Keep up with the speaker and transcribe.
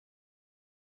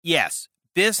Yes,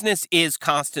 business is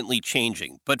constantly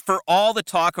changing, but for all the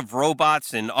talk of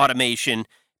robots and automation,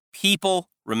 people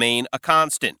remain a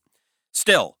constant.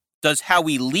 Still, does how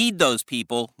we lead those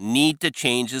people need to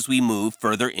change as we move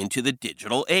further into the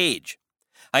digital age?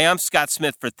 Hi, I'm Scott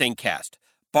Smith for ThinkCast.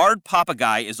 Bard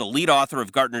Papagai is a lead author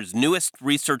of Gartner's newest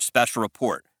research special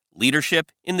report,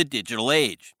 Leadership in the Digital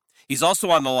Age. He's also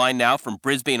on the line now from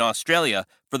Brisbane, Australia,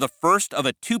 for the first of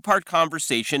a two-part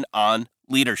conversation on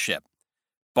leadership.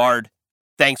 Bard,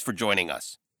 thanks for joining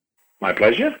us. My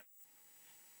pleasure.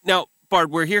 Now,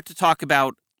 Bard, we're here to talk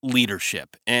about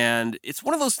leadership, and it's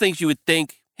one of those things you would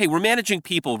think, hey, we're managing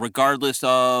people regardless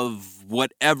of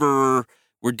whatever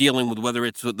we're dealing with, whether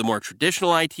it's the more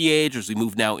traditional IT age or as we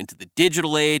move now into the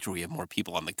digital age where we have more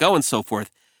people on the go and so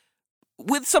forth.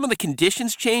 With some of the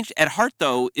conditions changed, at heart,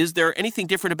 though, is there anything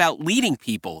different about leading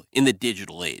people in the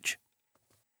digital age?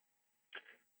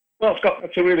 Well, Scott,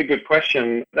 that's a really good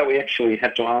question that we actually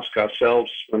had to ask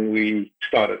ourselves when we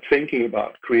started thinking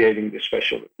about creating this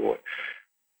special report.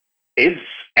 Is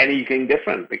anything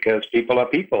different? Because people are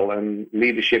people and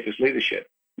leadership is leadership,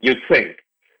 you'd think.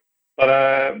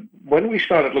 But when we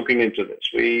started looking into this,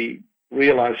 we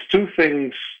realized two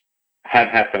things had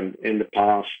happened in the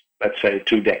past, let's say,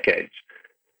 2 decades.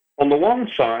 On the one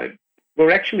side,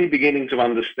 we're actually beginning to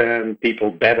understand people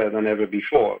better than ever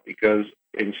before, because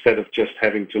instead of just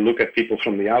having to look at people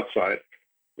from the outside,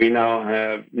 we now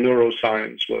have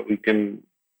neuroscience where we can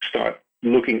start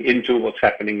looking into what's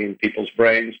happening in people's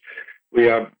brains. We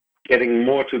are getting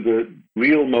more to the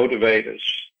real motivators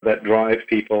that drive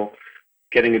people,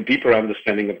 getting a deeper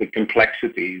understanding of the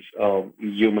complexities of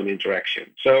human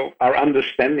interaction. So our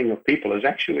understanding of people is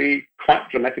actually quite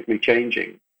dramatically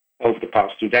changing over the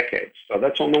past 2 decades. So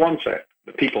that's on the one side,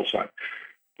 the people side.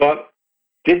 But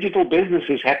digital business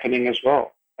is happening as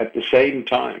well at the same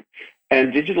time.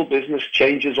 And digital business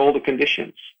changes all the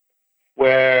conditions,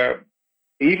 where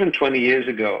even 20 years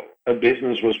ago, a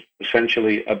business was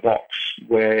essentially a box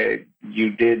where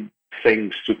you did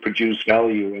things to produce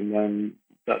value and then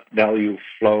that value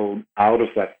flowed out of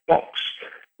that box.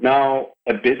 Now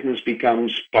a business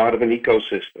becomes part of an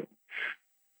ecosystem.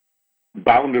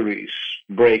 Boundaries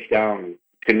break down,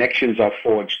 connections are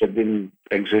forged that didn't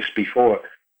exist before.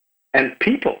 And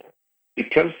people,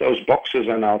 because those boxes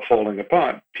are now falling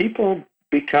apart, people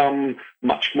become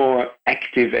much more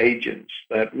active agents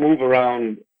that move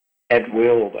around at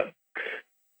will, that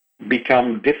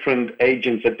become different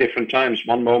agents at different times.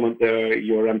 One moment they're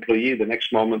your employee, the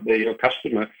next moment they're your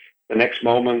customer, the next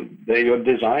moment they're your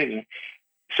designer.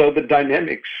 So the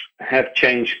dynamics have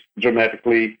changed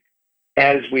dramatically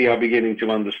as we are beginning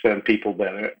to understand people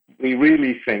better. We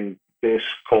really think this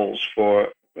calls for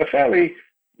a fairly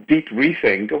deep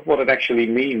rethink of what it actually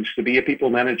means to be a people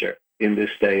manager in this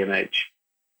day and age.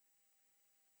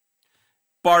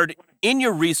 Bard, in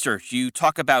your research, you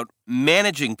talk about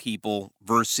managing people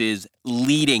versus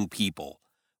leading people.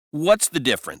 What's the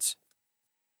difference?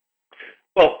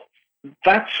 Well,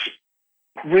 that's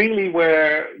really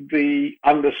where the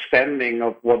understanding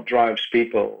of what drives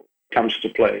people comes to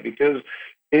play. Because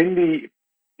in the,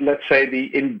 let's say,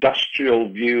 the industrial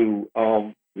view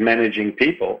of managing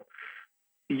people,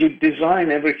 you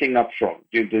design everything up front.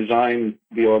 You design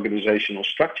the organizational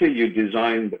structure, you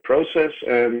design the process,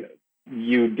 and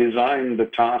you design the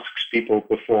tasks people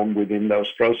perform within those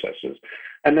processes.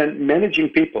 And then managing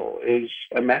people is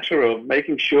a matter of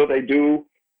making sure they do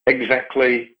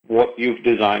exactly what you've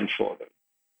designed for them.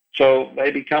 So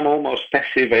they become almost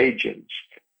passive agents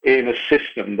in a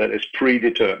system that is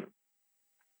predetermined.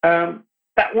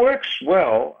 That works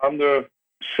well under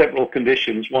several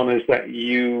conditions. One is that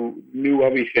you knew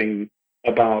everything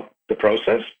about the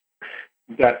process,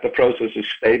 that the process is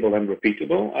stable and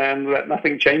repeatable, and that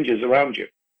nothing changes around you.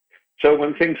 So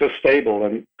when things are stable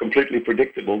and completely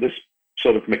predictable, this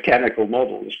sort of mechanical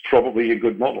model is probably a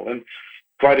good model. And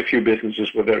quite a few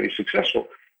businesses were very successful.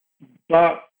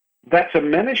 But that's a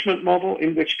management model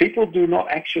in which people do not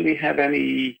actually have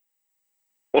any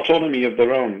autonomy of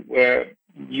their own, where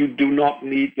you do not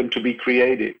need them to be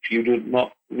creative. You do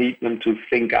not need them to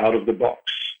think out of the box.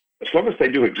 As long as they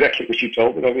do exactly what you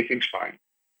told them, everything's fine.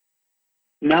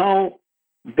 Now,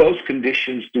 those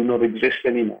conditions do not exist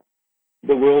anymore.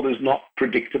 The world is not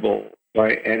predictable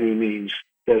by any means.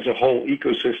 There's a whole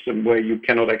ecosystem where you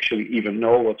cannot actually even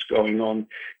know what's going on,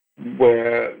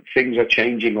 where things are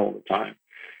changing all the time.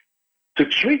 To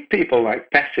treat people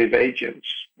like passive agents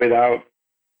without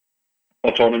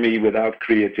autonomy, without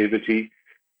creativity,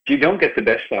 you don't get the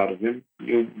best out of them.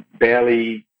 You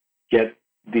barely get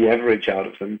the average out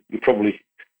of them. You probably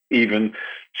even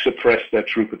suppress their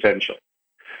true potential.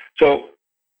 So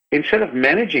instead of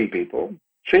managing people,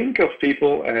 think of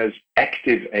people as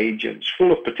active agents,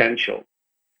 full of potential.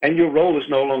 And your role is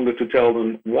no longer to tell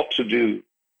them what to do,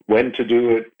 when to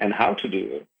do it, and how to do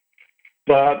it,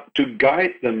 but to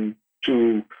guide them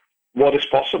to what is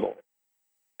possible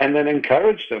and then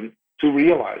encourage them to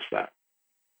realize that,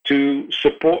 to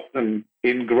support them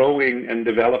in growing and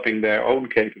developing their own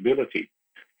capability,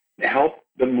 help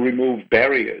them remove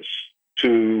barriers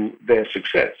to their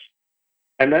success,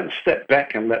 and then step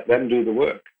back and let them do the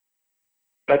work.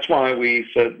 That's why we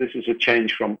said this is a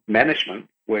change from management,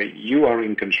 where you are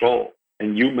in control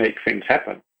and you make things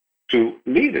happen, to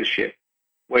leadership,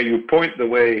 where you point the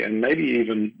way and maybe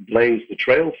even blaze the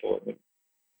trail for them.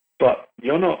 But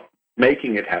you're not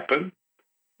making it happen.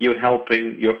 You're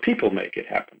helping your people make it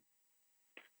happen.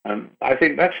 And I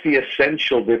think that's the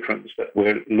essential difference that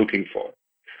we're looking for.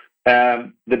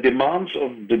 The demands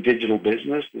of the digital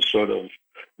business, the sort of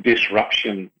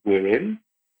disruption we're in,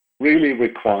 really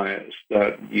requires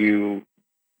that you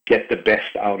get the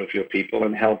best out of your people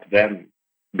and help them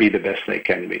be the best they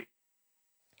can be.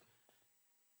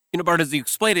 You know, Bart, as you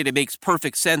explained it, it makes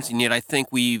perfect sense, and yet I think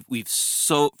we've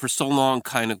for so long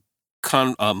kind of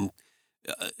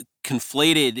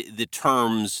conflated the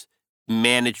terms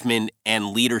management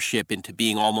and leadership into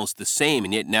being almost the same,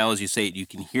 and yet now, as you say, you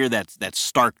can hear that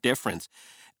stark difference.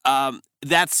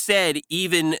 That said,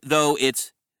 even though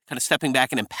it's kind of stepping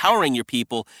back and empowering your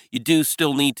people, you do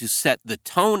still need to set the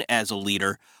tone as a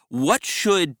leader. What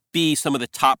should be some of the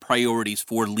top priorities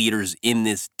for leaders in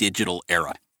this digital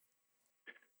era?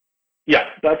 Yeah,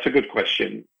 that's a good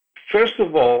question. First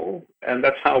of all, and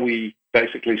that's how we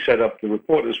basically set up the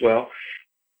report as well,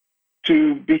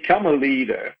 to become a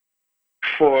leader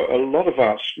for a lot of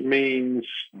us means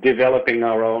developing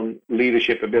our own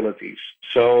leadership abilities.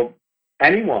 So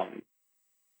anyone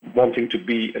wanting to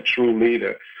be a true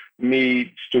leader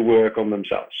needs to work on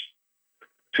themselves,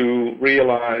 to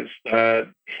realize that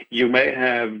you may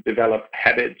have developed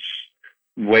habits,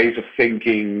 ways of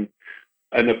thinking,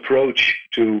 an approach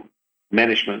to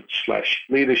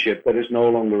management/leadership that is no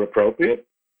longer appropriate.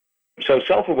 So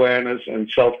self-awareness and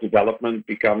self-development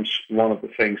becomes one of the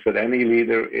things that any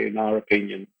leader, in our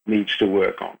opinion, needs to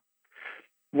work on.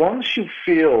 Once you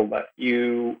feel that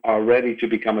you are ready to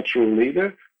become a true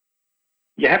leader,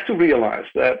 you have to realize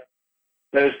that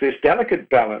there's this delicate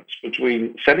balance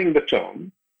between setting the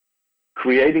tone,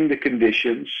 creating the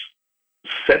conditions,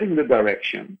 setting the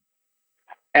direction,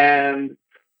 and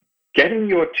getting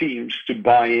your teams to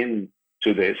buy in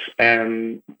to this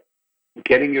and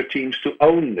getting your teams to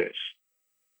own this.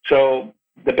 So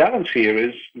the balance here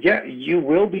is, yeah, you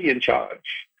will be in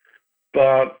charge,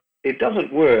 but it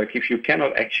doesn't work if you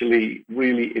cannot actually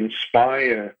really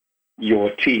inspire your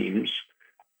teams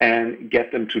and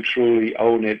get them to truly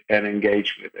own it and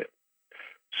engage with it.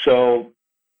 So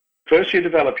first you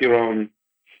develop your own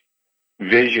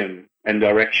vision and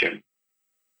direction,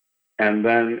 and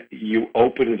then you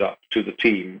open it up to the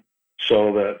team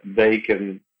so that they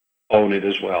can own it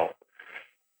as well.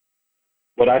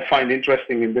 What I find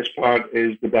interesting in this part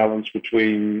is the balance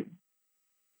between,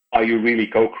 are you really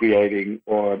co-creating,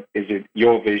 or is it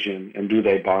your vision and do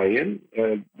they buy in?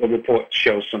 The report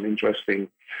shows some interesting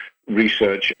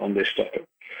research on this topic.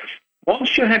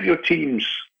 Once you have your teams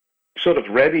sort of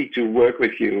ready to work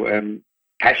with you and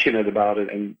passionate about it,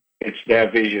 and it's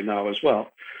their vision now as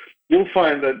well, you'll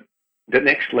find that the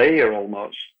next layer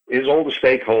almost is all the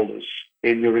stakeholders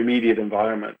in your immediate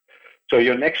environment. So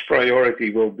your next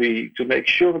priority will be to make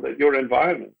sure that your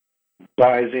environment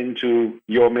buys into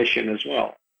your mission as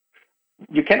well.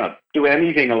 You cannot do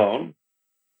anything alone.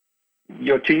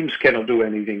 Your teams cannot do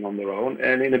anything on their own.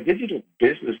 And in a digital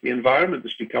business, the environment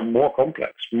has become more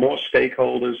complex, more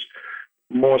stakeholders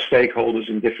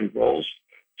in different roles.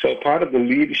 So part of the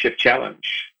leadership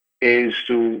challenge is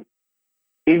to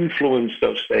influence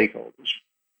those stakeholders,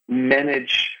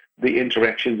 manage the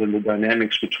interactions and the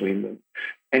dynamics between them.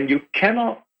 And you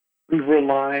cannot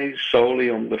rely solely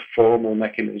on the formal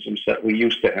mechanisms that we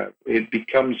used to have. It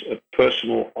becomes a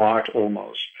personal art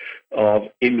almost of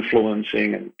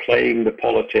influencing and playing the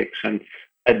politics and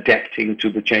adapting to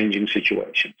the changing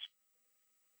situations.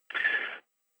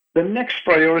 The next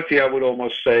priority, I would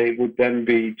almost say, would then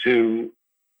be to,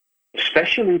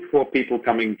 especially for people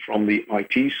coming from the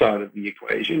IT side of the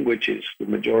equation, which is the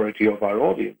majority of our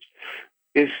audience,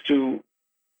 is to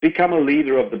become a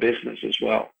leader of the business as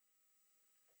well.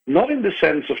 Not in the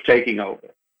sense of taking over,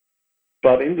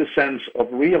 but in the sense of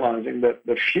realizing that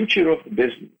the future of the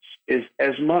business is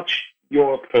as much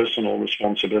your personal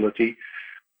responsibility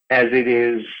as it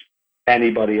is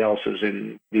anybody else's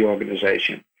in the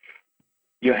organization.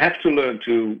 You have to learn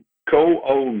to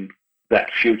co-own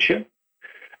that future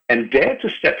and dare to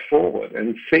step forward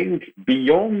and think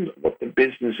beyond what the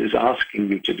business is asking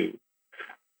you to do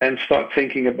and start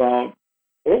thinking about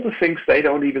all the things they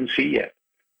don't even see yet,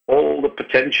 all the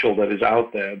potential that is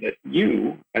out there that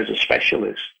you, as a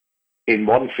specialist in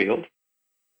one field,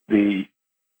 the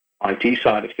IT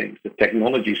side of things, the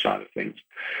technology side of things,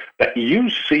 that you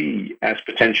see as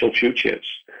potential futures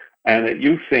and that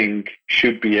you think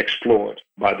should be explored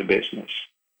by the business.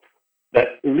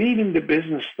 That leading the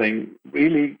business thing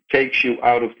really takes you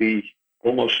out of the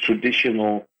almost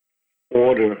traditional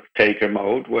order taker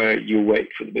mode where you wait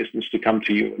for the business to come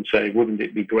to you and say, wouldn't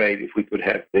it be great if we could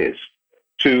have this,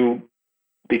 to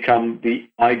become the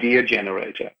idea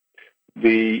generator,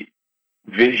 the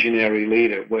visionary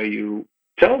leader where you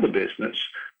tell the business,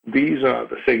 these are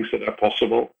the things that are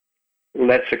possible.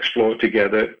 Let's explore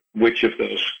together which of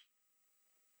those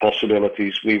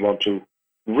possibilities we want to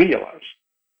realize.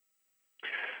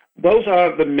 Those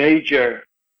are the major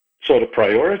sort of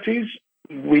priorities.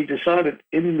 We decided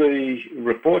in the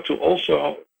report to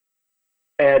also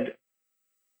add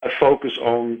a focus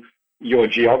on your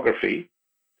geography,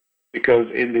 because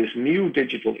in this new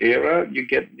digital era, you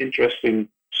get interesting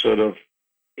sort of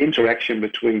interaction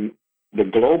between the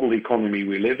global economy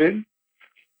we live in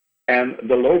and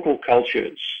the local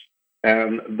cultures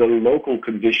and the local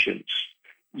conditions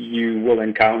you will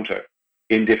encounter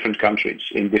in different countries,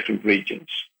 in different regions.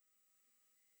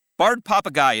 Bard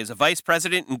Papagai is a vice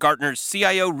president in Gartner's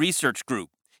CIO Research Group.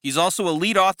 He's also a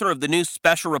lead author of the new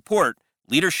special report,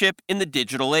 Leadership in the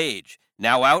Digital Age,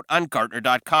 now out on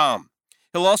Gartner.com.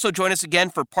 He'll also join us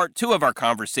again for part 2 of our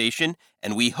conversation,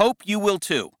 and we hope you will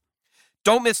too.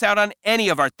 Don't miss out on any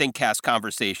of our ThinkCast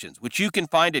conversations, which you can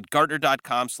find at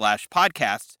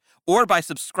Gartner.com/podcasts or by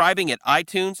subscribing at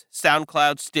iTunes,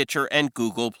 SoundCloud, Stitcher, and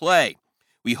Google Play.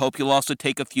 We hope you'll also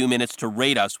take a few minutes to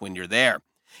rate us when you're there.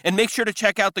 And make sure to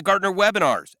check out the Gartner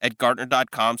webinars at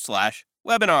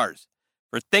Gartner.com/webinars.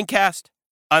 For ThinkCast,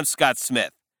 I'm Scott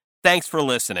Smith. Thanks for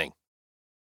listening.